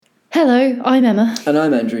Hello, I'm Emma. And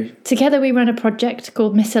I'm Andrew. Together we run a project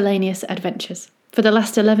called Miscellaneous Adventures. For the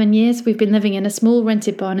last 11 years, we've been living in a small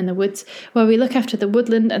rented barn in the woods where we look after the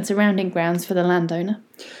woodland and surrounding grounds for the landowner.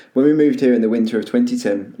 When we moved here in the winter of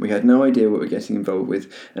 2010, we had no idea what we were getting involved with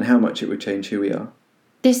and how much it would change who we are.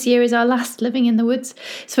 This year is our last living in the woods,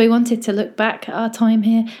 so we wanted to look back at our time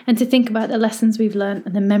here and to think about the lessons we've learnt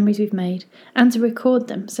and the memories we've made, and to record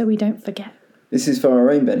them so we don't forget. This is for our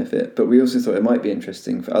own benefit, but we also thought it might be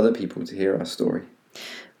interesting for other people to hear our story.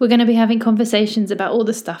 We're going to be having conversations about all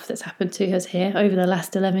the stuff that's happened to us here over the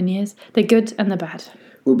last 11 years, the good and the bad.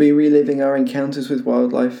 We'll be reliving our encounters with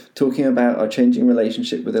wildlife, talking about our changing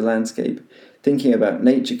relationship with the landscape, thinking about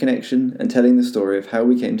nature connection, and telling the story of how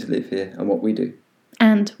we came to live here and what we do.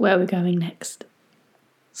 And where we're going next.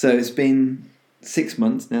 So it's been 6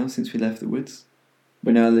 months now since we left the woods.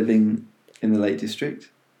 We're now living in the Lake District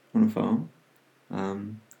on a farm.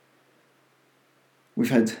 We've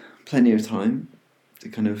had plenty of time to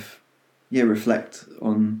kind of reflect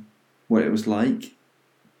on what it was like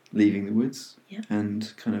leaving the woods,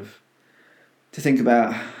 and kind of to think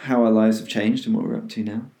about how our lives have changed and what we're up to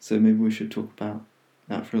now. So maybe we should talk about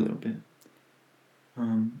that for a little bit.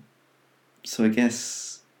 So I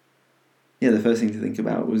guess the first thing to think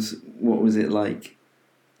about was, what was it like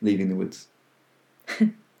leaving the woods?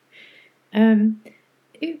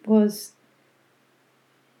 It was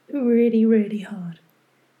really, really hard.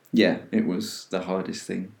 Yeah, it was the hardest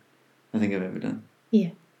thing I think I've ever done. Yeah,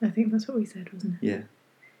 I think that's what we said, wasn't it? Yeah.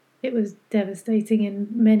 It was devastating in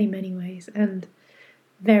many, many ways and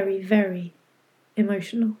very, very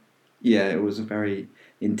emotional. Yeah, it was a very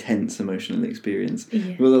intense emotional experience.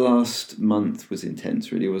 Yeah. Well, the last month was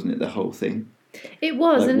intense, really, wasn't it? The whole thing. It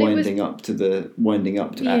was, like and winding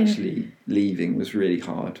up to actually leaving was really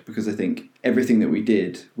hard, because I think everything that we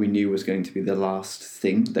did, we knew was going to be the last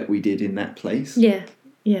thing that we did in that place. Yeah,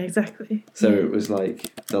 exactly. So it was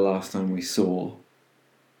like the last time we saw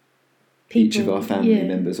each of our family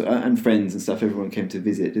members and friends and stuff. Everyone came to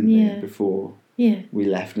visit, didn't they, before we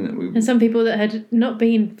left, and some people that had not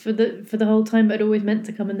been for the whole time but had always meant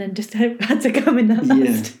to come, and then just had to come in that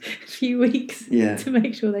last few weeks to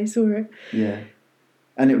make sure they saw it. Yeah,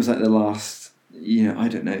 and it was like the last, I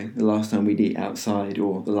don't know, the last time we'd eat outside,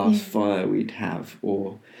 or the last fire we'd have,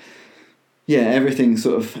 or everything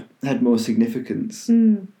sort of had more significance.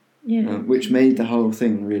 Which made the whole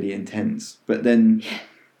thing really intense. But then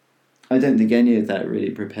I don't think any of that really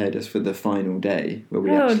prepared us for the final day where we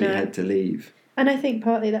had to leave. And I think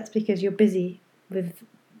partly that's because you're busy with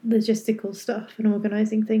logistical stuff and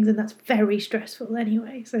organising things, and that's very stressful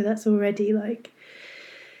anyway. So that's already like,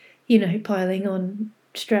 piling on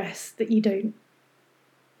stress that you don't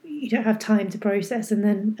have time to process,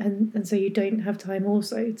 and so you don't have time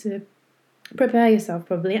also to prepare yourself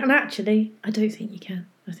properly. And actually, I don't think you can.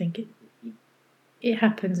 I think it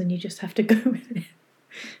happens and you just have to go with it,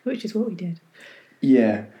 which is what we did.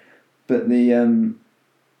 Yeah, but the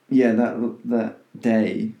that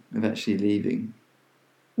day of actually leaving.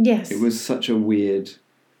 Yes. It was such a weird,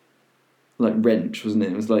 like, wrench, wasn't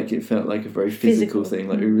it? It was like, it felt like a very physical thing.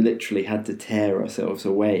 Like, we literally had to tear ourselves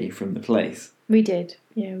away from the place. We did.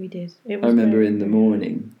 Yeah, we did. I remember in the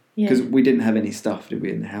morning, because we didn't have any stuff, did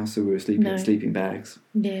we, in the house? So we were sleeping in sleeping bags.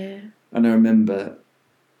 Yeah. And I remember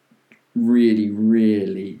really,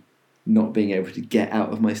 really not being able to get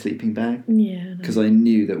out of my sleeping bag. Yeah. Because I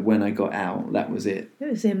knew that when I got out, that was it. It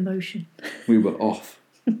was emotion. We were off.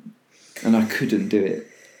 And I couldn't do it.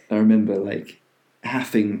 I remember, like,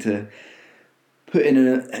 having to put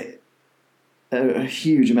in a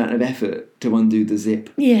huge amount of effort to undo the zip.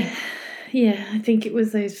 Yeah. Yeah, I think it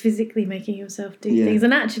was those physically making yourself do things.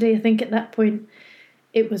 And actually, I think at that point,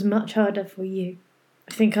 it was much harder for you.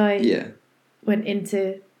 I think I went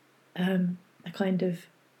into a kind of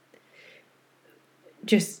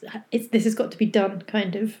just, this has got to be done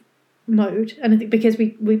kind of mode. And I think because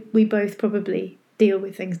we both probably deal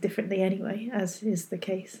with things differently anyway, as is the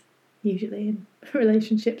case usually in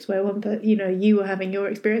relationships where you were having your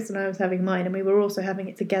experience and I was having mine, and we were also having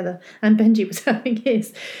it together, and Benji was having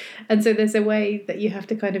his. And so there's a way that you have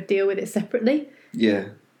to kind of deal with it separately. Yeah.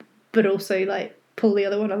 But also, like, pull the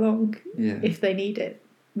other one along if they need it,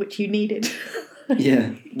 which you needed.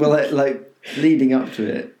 Yeah. Well, like leading up to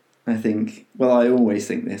it, I think, I always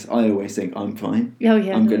think this. I always think I'm fine. Oh,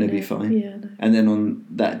 yeah. I'm going to be fine. Yeah, no. And then on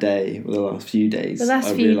that day, or the last few days,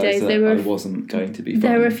 I realised that I wasn't going to be fine.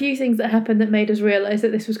 There were a few things that happened that made us realise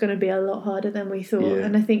that this was going to be a lot harder than we thought. Yeah.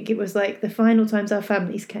 And I think it was like the final times our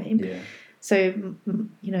families came. Yeah. So,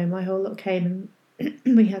 my whole lot came, and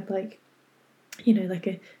we had like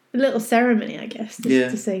a little ceremony, I guess,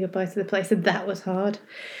 to say goodbye to the place. And that was hard.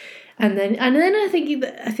 And then I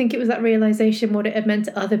think it was that realisation what it had meant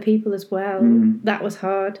to other people as well. That was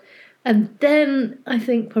hard. And then I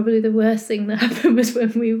think probably the worst thing that happened was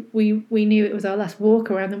when we knew it was our last walk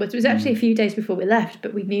around the woods. It was actually a few days before we left,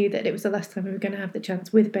 but we knew that it was the last time we were going to have the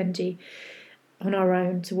chance with Benji on our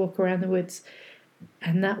own to walk around the woods.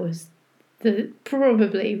 And that was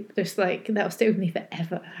probably just like, that will stay with me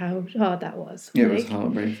forever, how hard that was. Yeah, it was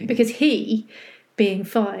heartbreaking. Because he, being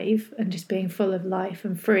 5 and just being full of life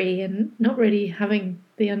and free and not really having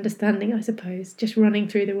the understanding, I suppose, just running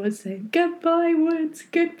through the woods saying, goodbye woods,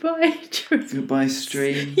 goodbye trees. Goodbye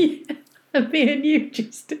stream. Yeah. And me and you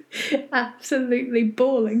just absolutely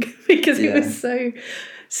bawling because it was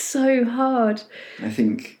so hard. I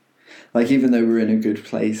think, like, even though we're in a good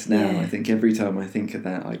place now, I think every time I think of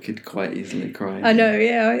that, I could quite easily cry. I know,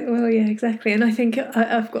 exactly. And I think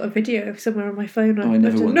I've got a video somewhere on my phone. I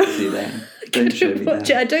never want to see that. Don't show me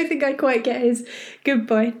that. I don't think I quite get his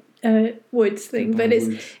goodbye woods thing, Goodbye but it's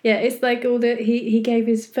woods. It's like all the he gave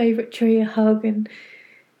his favourite tree a hug and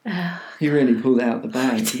he really pulled out the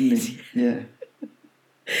bag, didn't he? Yeah.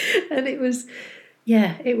 And it was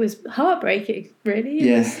heartbreaking, really.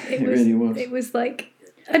 It really was. It was like.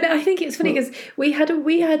 And I think it's funny because we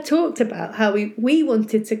had talked about how we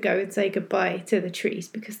wanted to go and say goodbye to the trees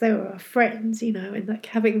because they were our friends, you know, and like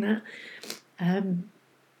having that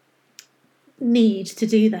need to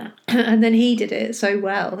do that. And then he did it so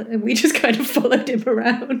well, and we just kind of followed him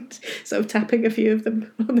around, sort of tapping a few of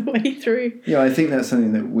them on the way through. Yeah, I think that's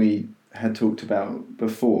something that we had talked about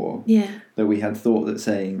before. Yeah. That we had thought that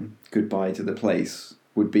saying goodbye to the place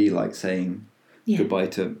would be like saying goodbye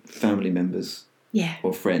to family members. Yeah.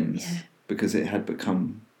 Or friends, because it had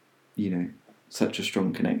become, you know, such a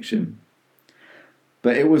strong connection.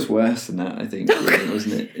 But it was worse than that, I think, really,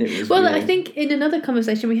 wasn't it? It was. Well, real. I think in another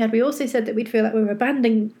conversation we had, we also said that we'd feel like we were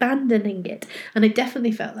abandoning it, and it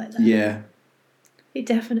definitely felt like that. Yeah. It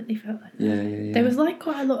definitely felt like that. Yeah. There was like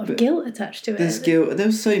quite a lot of guilt attached to it. There's guilt. There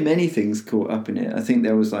was so many things caught up in it. I think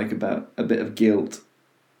there was like about a bit of guilt,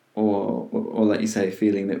 or like you say,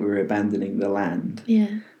 feeling that we were abandoning the land.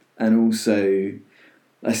 Yeah. And also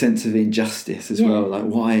a sense of injustice as well. Like,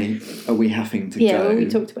 why are we having to go? Yeah, well, we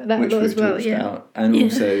talked about that a lot as well. And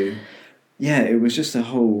also, it was just a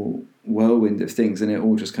whole whirlwind of things, and it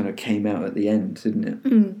all just kind of came out at the end, didn't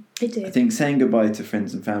it? It did. I think saying goodbye to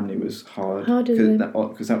friends and family was hard.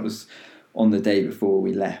 Because that was on the day before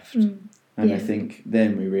we left. And I think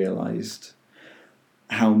then we realised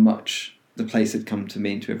how much the place had come to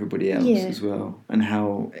mean to everybody else as well, and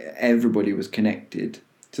how everybody was connected.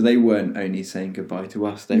 So they weren't only saying goodbye to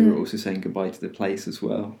us, they were also saying goodbye to the place as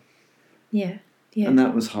well. Yeah. And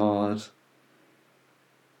that was hard.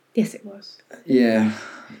 Yes, it was. Yeah.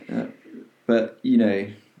 But, you know,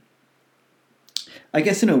 I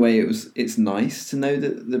guess in a way it's nice to know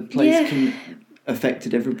that the place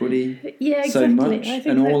affected everybody so much.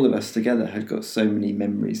 And all of us together had got so many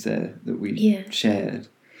memories there that we shared.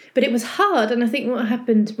 But it was hard, and I think what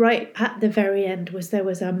happened right at the very end was there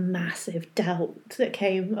was a massive doubt that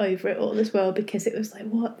came over it all as well, because it was like,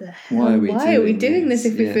 what the hell? Why are we doing this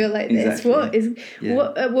if we feel like this? What is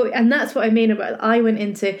what? And that's what I mean about. I went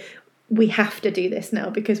into, we have to do this now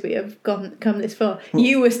because we have come this far. Well,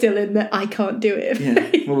 you were still in the I can't do it.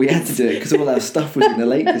 Yeah. Well, we had to do it because all our stuff was in the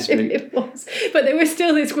Lake District. It was, but there was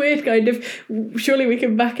still this weird kind of, surely we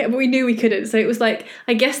can back it, but we knew we couldn't. So it was like,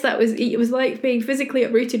 I guess it was like being physically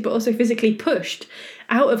uprooted, but also physically pushed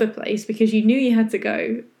out of a place because you knew you had to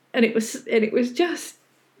go, and it was just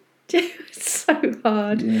so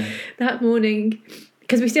hard that morning.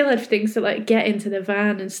 Because we still had things to like get into the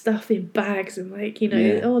van and stuff in bags and like, you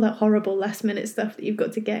know, all that horrible last minute stuff that you've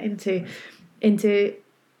got to get into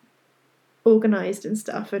organised and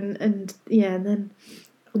stuff and then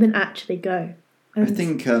actually go. And I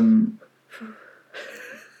think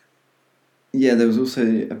there was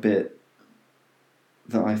also a bit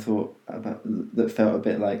that I thought about that felt a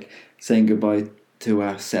bit like saying goodbye to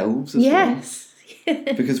ourselves as well. Yes.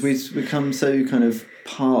 Because we've become so kind of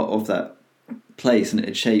part of that place, and it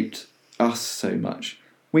had shaped us so much.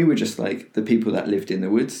 We were just like the people that lived in the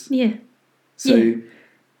woods. Yeah. So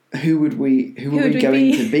who were we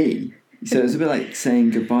going to be? So it was a bit like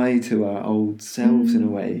saying goodbye to our old selves in a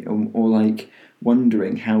way, or like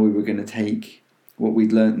wondering how we were going to take what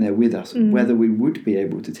we'd learnt there with us, whether we would be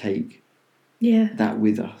able to take that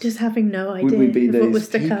with us. Just having no idea would we be of those what was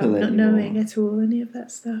to come, people not anymore? knowing at all any of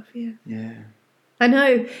that stuff. Yeah. I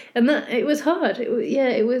know, and that it was hard.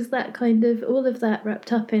 It was that kind of all of that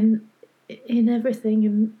wrapped up in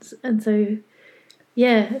everything, and so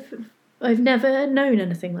I've never known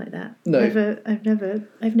anything like that. No, I've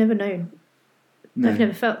never known No. I've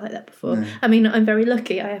never felt like that before. No. I mean, I'm very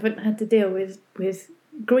lucky. I haven't had to deal with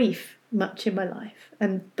grief much in my life,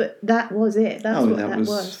 but that was it. That's what that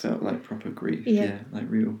was. Felt like proper grief. Yeah. Like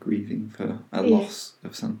real grieving for a loss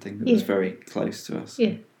of something that was very close to us.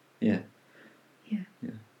 Yeah. Yeah.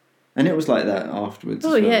 And it was like that afterwards.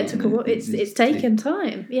 Oh, as well, it took a while. It's taken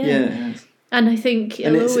time. Yeah. Yeah, it has. And I think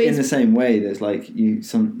and it's in the same way. There's like you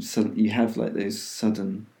have like those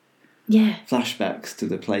sudden flashbacks to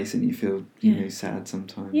the place, and you feel sad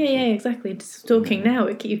sometimes. Yeah, exactly. Just talking now,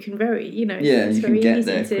 you can very it's you very can get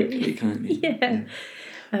easy there to, quickly, can't you? Yeah.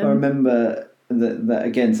 I remember that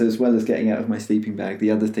again. So as well as getting out of my sleeping bag,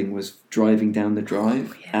 the other thing was driving down the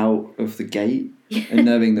drive out of the gate, and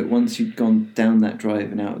knowing that once you'd gone down that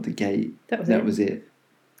drive and out of the gate, that was it.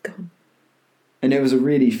 Gone. And it was a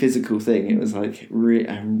really physical thing. It was like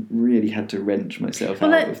I really had to wrench myself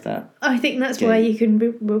out of that. I think that's why you can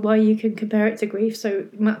compare it to grief so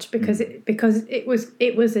much, because it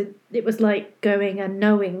was like going and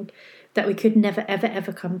knowing that we could never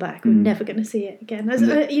ever come back. We're never going to see it again.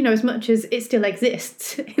 As much as it still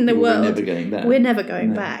exists in the world, we're never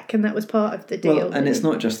going back, and that was part of the deal. Well, and it's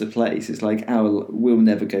not just the place. It's like we'll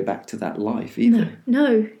never go back to that life either.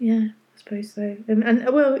 No, yeah, I suppose so. And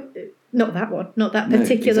well. Not that one, not that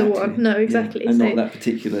particular one. No, exactly. And not that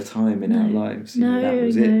particular time in our lives. That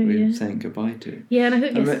was it. We were saying goodbye to it. Yeah, and I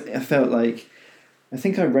think I felt like, I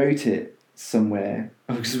think I wrote it somewhere,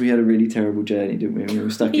 because we had a really terrible journey, didn't we? We were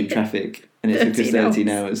stuck in traffic, and it took us 13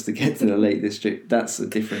 hours to get to the Lake District. That's a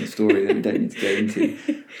different story that we don't need to go into.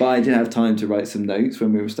 But I did have time to write some notes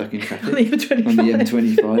when we were stuck in traffic on the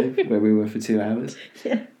M25, where we were for 2 hours.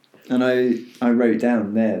 Yeah. And I wrote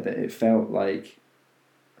down there that it felt like,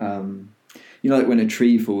 like when a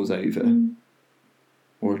tree falls over,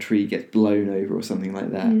 or a tree gets blown over, or something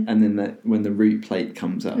like that, and then when the root plate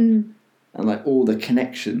comes up, and like all the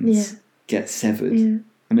connections get severed,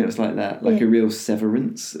 and it was like that, like a real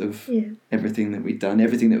severance of everything that we'd done,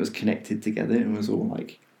 everything that was connected together, and was all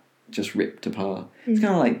like just ripped apart. It's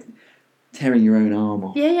kind of like tearing your own arm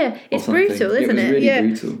off. Yeah, it's brutal, isn't it? It was really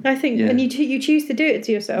brutal. I think, and you choose to do it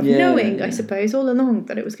to yourself, knowing, I suppose, all along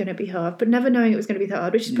that it was going to be hard, but never knowing it was going to be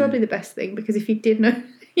hard, which is probably the best thing, because if you did know,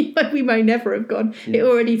 we may never have gone. It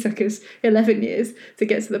already took us 11 years to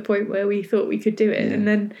get to the point where we thought we could do it,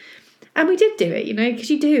 and we did do it, because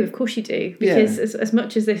you do, of course you do, because as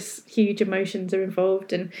much as this huge emotions are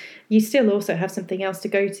involved, and you still also have something else to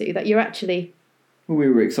go to that you're actually... Well, we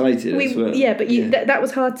were excited as well. Yeah, but that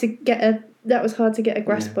was hard to get a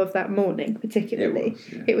grasp of that morning, particularly.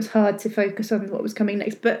 It was hard to focus on what was coming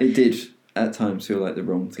next. But it did at times feel like the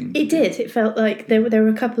wrong thing. It did. It felt like there were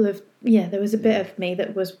a couple of there was a bit of me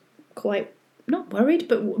that was quite not worried,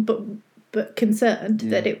 but concerned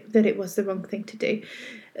that it was the wrong thing to do,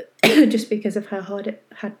 just because of how hard it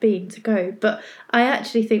had been to go. But I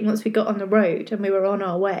actually think once we got on the road and we were on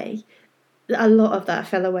our way, a lot of that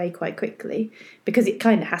fell away quite quickly, because it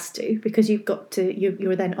kind of has to, because you've got to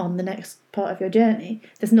you're then on the next part of your journey.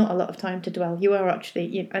 There's not a lot of time to dwell. You are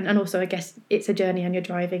actually and also I guess it's a journey and you're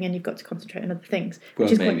driving and you've got to concentrate on other things,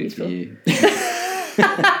 which is quite useful. For you.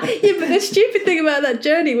 But the stupid thing about that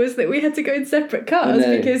journey was that we had to go in separate cars,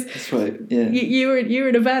 because that's right. Yeah, you were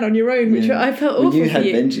in a van on your own, which I felt awful. You had for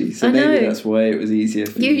you. Benji, so maybe that's why it was easier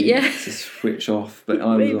for you to switch off. But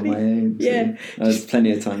I was on my own. So I had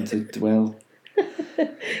plenty of time to dwell.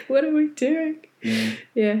 What are we doing?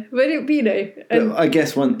 Yeah, but but I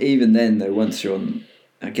guess even then though, once you're on,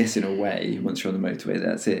 I guess in a way, once you're on the motorway,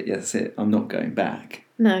 that's it. Yeah, that's it. I'm not going back.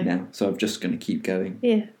 No. Now, so I'm just going to keep going.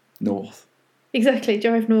 Yeah. North. Exactly.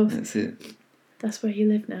 Drive north. That's it. That's where you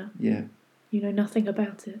live now. Yeah. You know nothing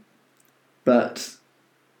about it. But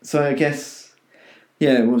so I guess,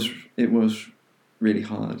 it was really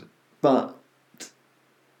hard. But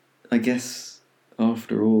I guess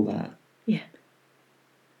after all that,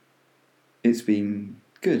 it's been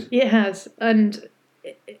good. It has, and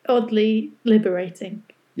oddly liberating.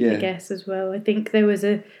 Yeah. I guess as well. I think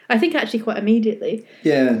actually quite immediately.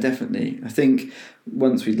 Yeah, definitely. I think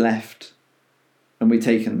once we'd left and we'd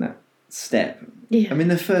taken that step. Yeah. I mean,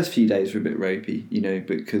 the first few days were a bit ropey,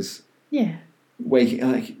 because. Yeah.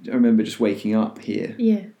 I remember just waking up here.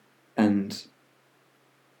 Yeah. And.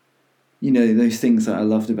 Those things that I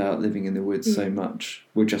loved about living in the woods so much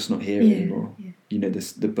were just not here anymore. Yeah.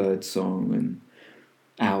 The bird song and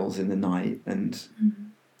owls in the night and,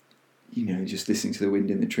 just listening to the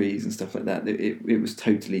wind in the trees and stuff like that. It was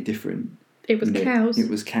totally different. It was cows. It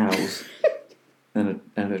was cows and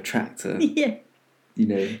a tractor. Yeah.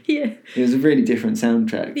 It was a really different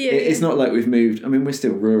soundtrack. It's not like we've moved. I mean, we're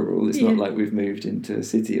still rural. It's not like we've moved into a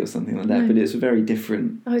city or something like that. No. But it's a very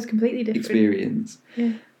different. Oh, it's completely different experience.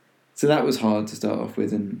 Yeah. So that was hard to start off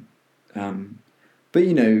with, and but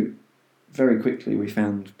you know, very quickly we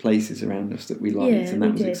found places around us that we liked, and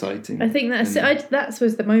that was exciting. I think that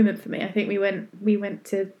was the moment for me. I think we went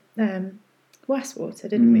to Westwater,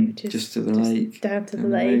 didn't we? Just to the lake, down to the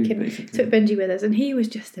lake, and basically took Benji with us, and he was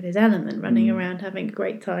just in his element, running around, having a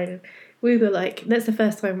great time. We were like, that's the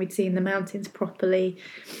first time we'd seen the mountains properly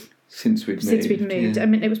since we'd moved. Yeah. I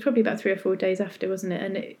mean, it was probably about 3 or 4 days after, wasn't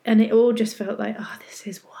it? And it all just felt like, oh, this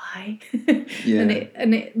is why. Yeah.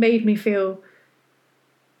 and it made me feel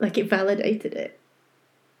like it validated it,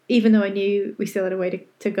 even though I knew we still had a way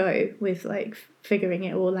to go with like figuring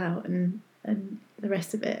it all out and the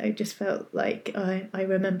rest of it. I just felt like I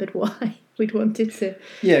remembered why we'd wanted to.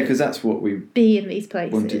 Yeah, because that's what we be in these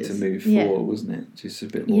places. Wanted to move for, wasn't it? Just a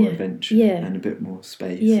bit more adventure and a bit more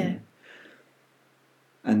space. Yeah.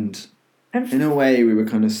 And in a way, we were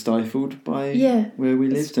kind of stifled by where we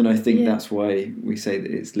lived, and I think that's why we say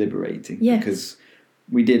that it's liberating, because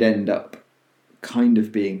we did end up kind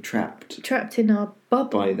of being trapped in our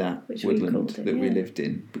bubble by that woodland that we lived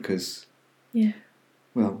in, because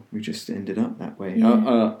well, we just ended up that way.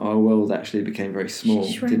 Our world actually became very small,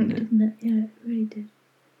 didn't it? Yeah, it really did.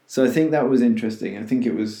 So I think that was interesting. I think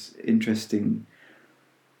it was interesting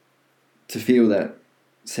to feel that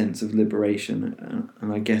sense of liberation,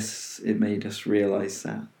 and I guess it made us realise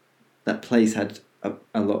that that place had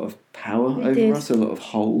a lot of power over us, a lot of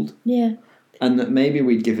hold. Yeah. And that maybe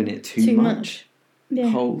we'd given it too much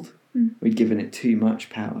hold. We'd given it too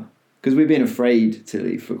much power. Because we'd been afraid to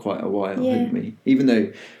leave for quite a while, hadn't we? Even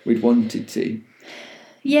though we'd wanted to.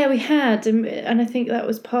 Yeah, we had. And I think that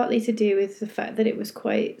was partly to do with the fact that it was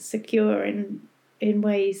quite secure in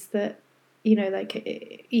ways that, you know,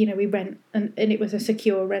 like, you know, we rent and it was a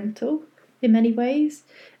secure rental in many ways.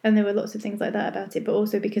 And there were lots of things like that about it. But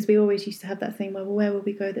also because we always used to have that thing, well, where will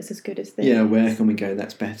we go that's as good as this? Yeah, where can we go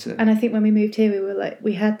that's better? And I think when we moved here, we were like,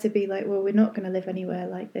 we had to be like, well, we're not going to live anywhere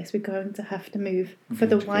like this. We're going to have to move for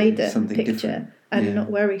the wider picture and not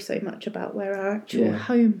worry so much about where our actual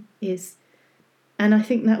home is. And I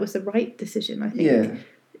think that was the right decision. I think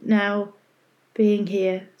now being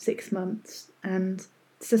here 6 months and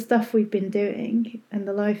the stuff we've been doing and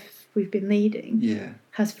the life we've been leading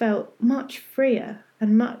has felt much freer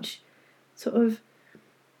and much sort of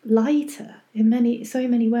lighter in so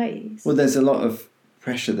many ways. Well, there's a lot of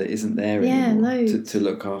pressure that isn't there anymore to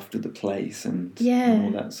look after the place and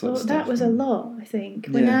all that sort of stuff. That was a lot, I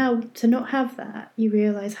think. But now, to not have that, you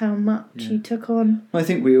realise how much you took on. I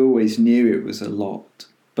think we always knew it was a lot,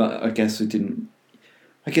 but I guess we didn't...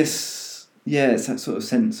 I guess, it's that sort of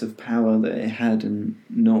sense of power that it had, and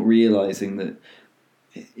not realising that,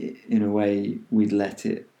 in a way, we'd let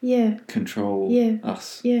it control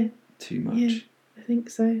us too much. Yeah, I think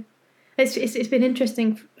so. It's been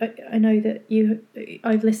interesting. I know that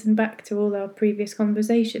I've listened back to all our previous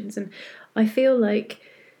conversations, and I feel like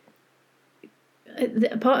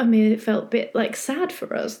a part of me felt a bit like sad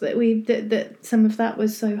for us that some of that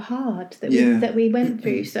was so hard, that we went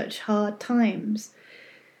through such hard times.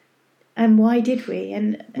 And why did we?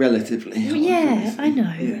 And relatively hard. Yeah, I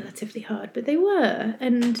know, relatively hard, but they were,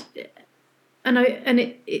 and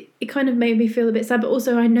it kind of made me feel a bit sad, but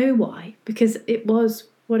also I know why, because it was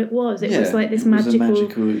what it was. It was like this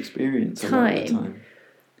magical experience time. A lot of the time.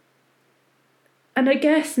 And I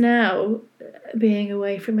guess now, being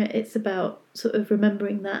away from it, it's about sort of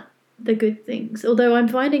remembering the good things. Although I'm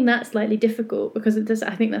finding that slightly difficult, because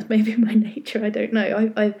I think that's maybe my nature. I don't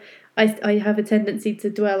know. I have a tendency to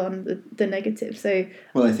dwell on the negative. So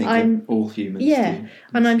I think all humans do.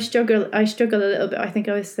 And I struggle a little bit. I think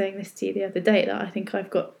I was saying this to you the other day, that I think I've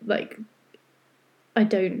got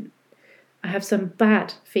I have some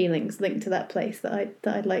bad feelings linked to that place that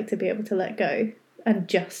I'd like to be able to let go and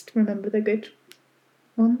just remember the good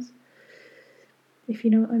ones, if you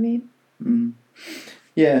know what I mean.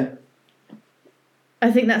 Yeah. I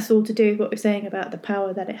think that's all to do with what we're saying about the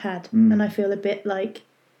power that it had, and I feel a bit like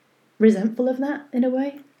resentful of that in a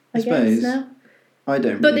way. I guess now. I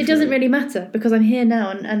don't. But it doesn't really matter, because I'm here now,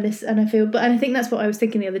 and I feel. But I think that's what I was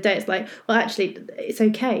thinking the other day. It's like, well, actually, it's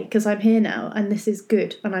okay because I'm here now, and this is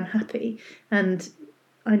good, and I'm happy, and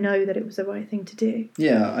I know that it was the right thing to do.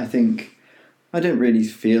 Yeah, I think I don't really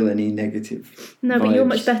feel any negative. No, but you're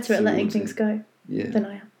much better at letting things go than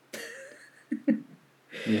I am.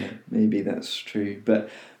 Yeah, maybe that's true, but.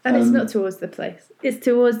 And it's not towards the place; it's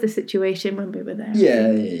towards the situation when we were there.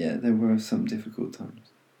 Yeah. There were some difficult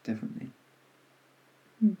times, definitely.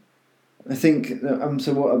 I think,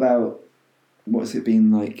 so what's it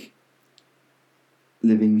been like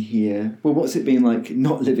living here? Well, what's it been like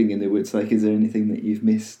not living in the woods? Like, is there anything that you've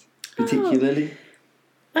missed particularly?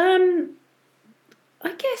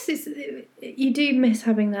 I guess guess you do miss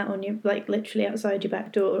having that on your, like, literally outside your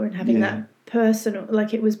back door, and having that personal,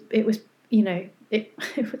 like, it was you know, it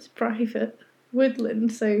was private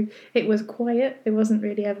woodland, so it was quiet. There wasn't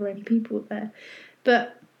really ever any people there,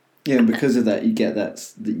 but yeah, and because of that, you get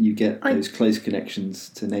those close connections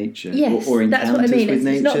to nature. Yes, or encounters that's what I mean. with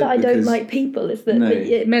nature. It's not that I don't like people. It's that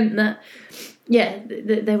it meant that,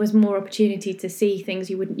 there was more opportunity to see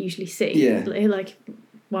things you wouldn't usually see. Yeah. Like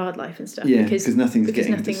wildlife and stuff. Yeah, because nothing was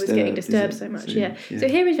getting disturbed so much. Yeah. So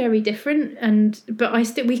here is very different, but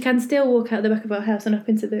we can still walk out the back of our house and up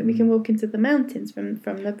into we can walk into the mountains from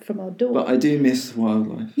our door. But I do miss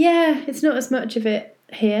wildlife. Yeah, it's not as much of it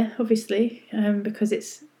here, obviously, because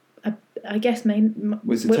it's. I guess we're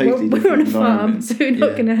on a farm, so we're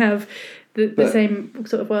not going to have the same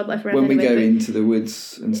sort of wildlife around. When we go into the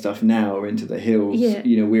woods and stuff now, or into the hills,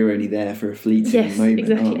 we're only there for a fleeting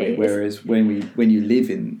moment, aren't we? Whereas when you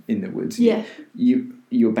live in the woods,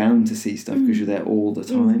 you're bound to see stuff because you're there all the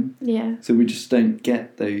time. Yeah. So we just don't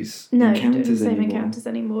get those encounters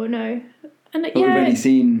anymore. No. And but we've only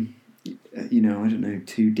seen, I don't know,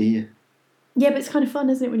 2 deer. Yeah, but it's kind of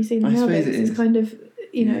fun, isn't it, when you see them now? It's kind of.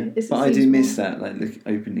 But I do miss that, like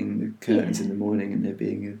opening the curtains in the morning and there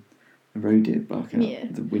being a roe deer bark out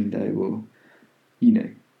the window, or we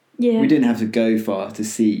didn't have to go far to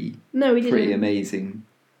see pretty amazing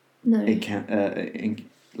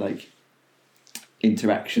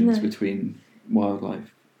interactions between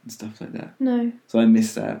wildlife and stuff like that. No. So I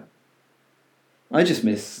miss that. I just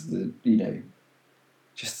miss the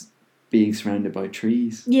just being surrounded by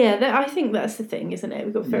trees. Yeah, I think that's the thing, isn't it?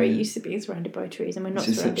 We've got very used to being surrounded by trees, and we're not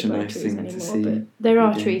surrounded by trees anymore. But there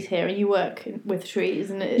are trees here, and you work with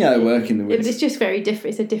trees, and I work in the woods. It's just very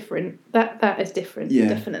different. It's a different that is different,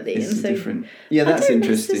 definitely. It's different. Yeah, that's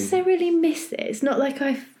interesting. I don't necessarily miss it. It's not like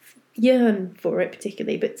I yearn for it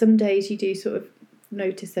particularly, but some days you do sort of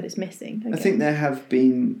notice that it's missing. I think there have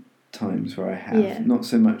been times where I have, not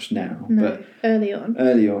so much now, but early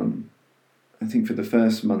on. I think for the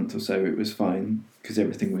first month or so it was fine because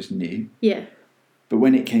everything was new. Yeah. But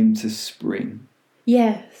when it came to spring,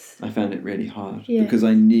 I found it really hard because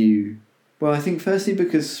I knew. Well, I think firstly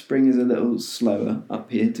because spring is a little slower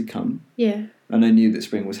up here to come. Yeah. And I knew that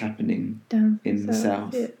spring was happening down in the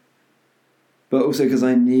south. Yeah. But also because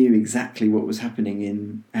I knew exactly what was happening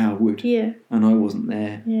in our wood. Yeah. And I wasn't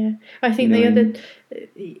there. Yeah. I think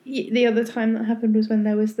the other time that happened was when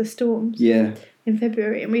there was the storms. Yeah. In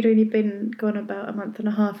February, and we'd only been gone about a month and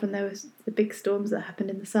a half, and there was the big storms that happened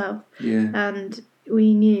in the south. Yeah. And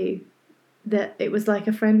we knew that it was like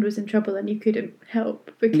a friend was in trouble and you couldn't help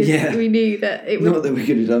because we knew that it was not that we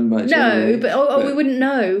could have done much. No, anyway, but we wouldn't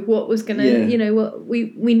know what was going to, what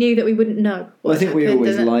we knew that we wouldn't know. Well, I think we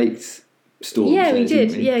always liked storms. Yeah, we did.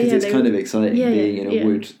 Because it's kind of exciting being in a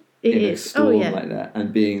wood. A storm like that,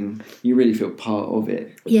 and you really feel part of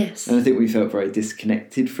it. Yes. And I think we felt very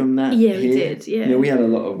disconnected from that. Yeah, we did. Yeah. We had a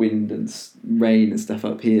lot of wind and rain and stuff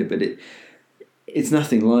up here, but it's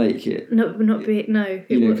nothing like it. Not big. No.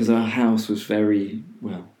 Because our house was very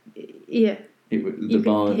well. Yeah. The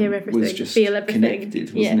barn hear everything, was just feel everything.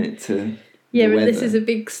 Connected, wasn't it? To yeah, but this is a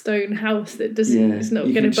big stone house that doesn't. It's not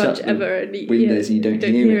going to budge ever. And windows and you don't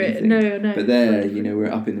hear anything. No. But there,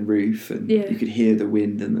 we're up in the roof and you could hear the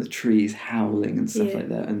wind and the trees howling and stuff like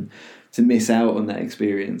that. And to miss out on that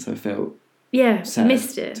experience, I felt sad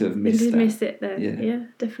missed it. To have missed that. Missed it there. Yeah,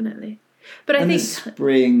 definitely. But I think the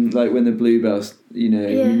spring, like when the bluebells, we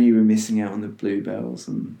knew we were missing out on the bluebells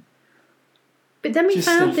and. But then we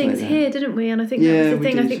found things here, didn't we? And I think that was the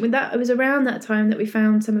thing. I think it was around that time that we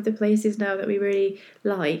found some of the places now that we really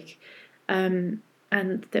like, and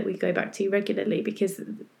that we go back to regularly because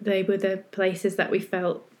they were the places that we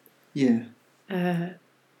felt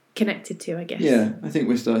connected to, I guess. Yeah, I think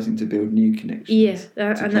we're starting to build new connections. Yeah,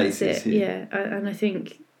 and that's it. Here. Yeah, and I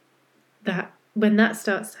think that when that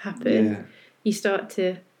starts to happen, you start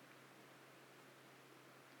to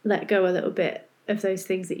let go a little bit of those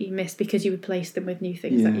things that you miss because you replace them with new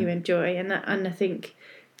things that you enjoy, and I think,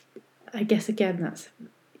 I guess again that's,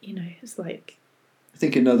 it's like. I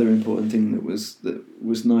think another important thing that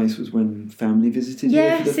was nice was when family visited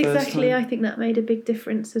you for the first time. I think that made a big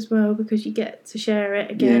difference as well because you get to share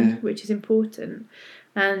it again, which is important,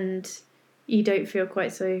 and you don't feel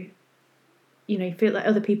quite so. You feel like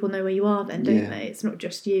other people know where you are then, don't they? It's not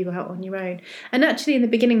just you out on your own. And actually in the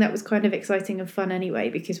beginning that was kind of exciting and fun anyway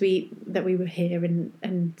because we were here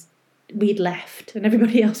and we'd left and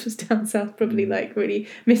everybody else was down south probably like really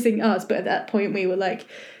missing us. But at that point we were like,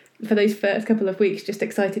 for those first couple of weeks, just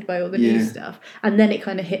excited by all the new stuff. And then it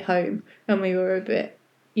kind of hit home and we were a bit,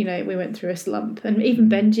 we went through a slump. And even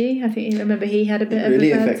Benji, I think you remember he had a bit of a bad time. It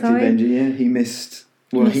really affected Benji, he missed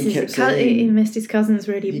Well, he kept saying he missed his cousins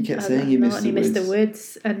really. He kept saying he missed and the he missed the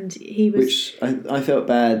woods, and he was. Which I felt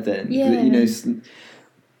bad then. Yeah. You know,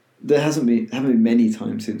 there haven't been many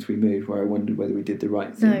times since we moved where I wondered whether we did the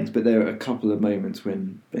right things. No. But there were a couple of moments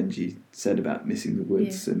when Benji said about missing the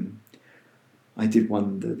woods, and I did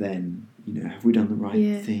wonder then, you know, have we done the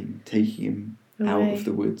right thing, taking him out of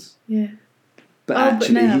the woods? Yeah. But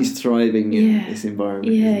actually, he's thriving in this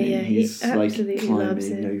environment, isn't he? He's like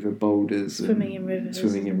climbing over boulders, swimming in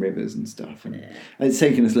rivers and stuff. And it's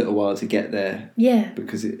taken us a little while to get there. Yeah.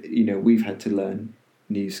 Because we've had to learn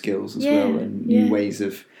new skills as well, and new ways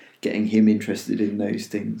of getting him interested in those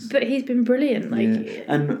things. But he's been brilliant.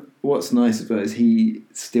 And what's nice about it is he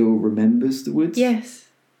still remembers the woods. Yes.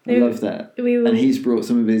 I love that. And he's brought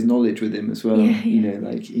some of his knowledge with him as well. He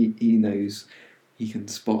knows. He can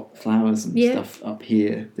spot flowers and stuff up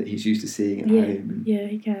here that he's used to seeing at home.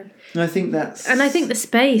 He can. And I think that's... And I think the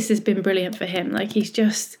space has been brilliant for him. Like, he's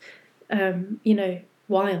just,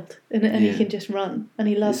 wild. And he can just run. And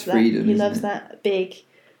he loves that. Freedom, he loves that big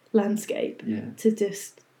landscape to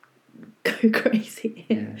just go crazy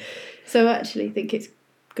in. Yeah. So I actually think it's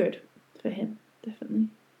good for him, definitely.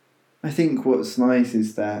 I think what's nice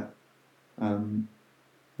is that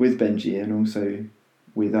with Benji and also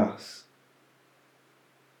with us,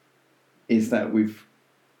 is that we've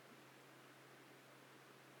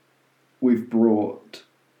brought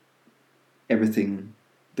everything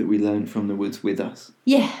that we learned from the woods with us.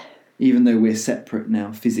 Yeah. Even though we're separate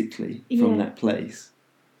now physically from that place,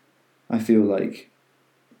 I feel like,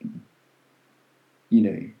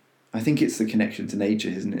 I think it's the connection to nature,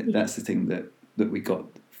 isn't it? Yeah. That's the thing that we got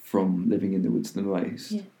from living in the woods the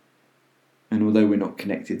most. Yeah. And although we're not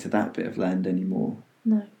connected to that bit of land anymore,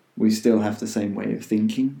 no, we still have the same way of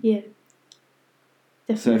thinking. Yeah.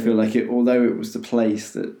 Definitely. So I feel like although it was the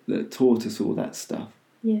place that taught us all that stuff,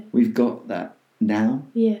 we've got that now,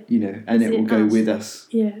 and it will go with us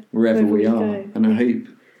wherever we are. Go. And I hope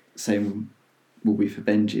same will be for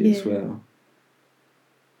Benji as well.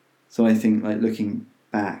 So I think, like, looking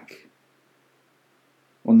back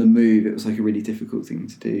on the move, it was like a really difficult thing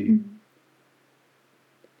to do. Mm.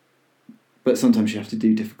 But sometimes you have to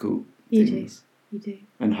do difficult things. You do.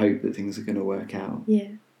 And hope that things are going to work out. Yeah.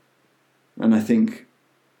 And I think,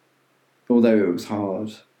 although it was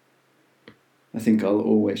hard, I think I'll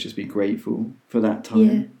always just be grateful for that time.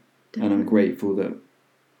 Yeah, definitely. And I'm grateful that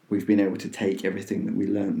we've been able to take everything that we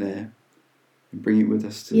learnt there and bring it with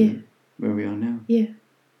us to where we are now. Yeah,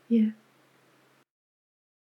 yeah.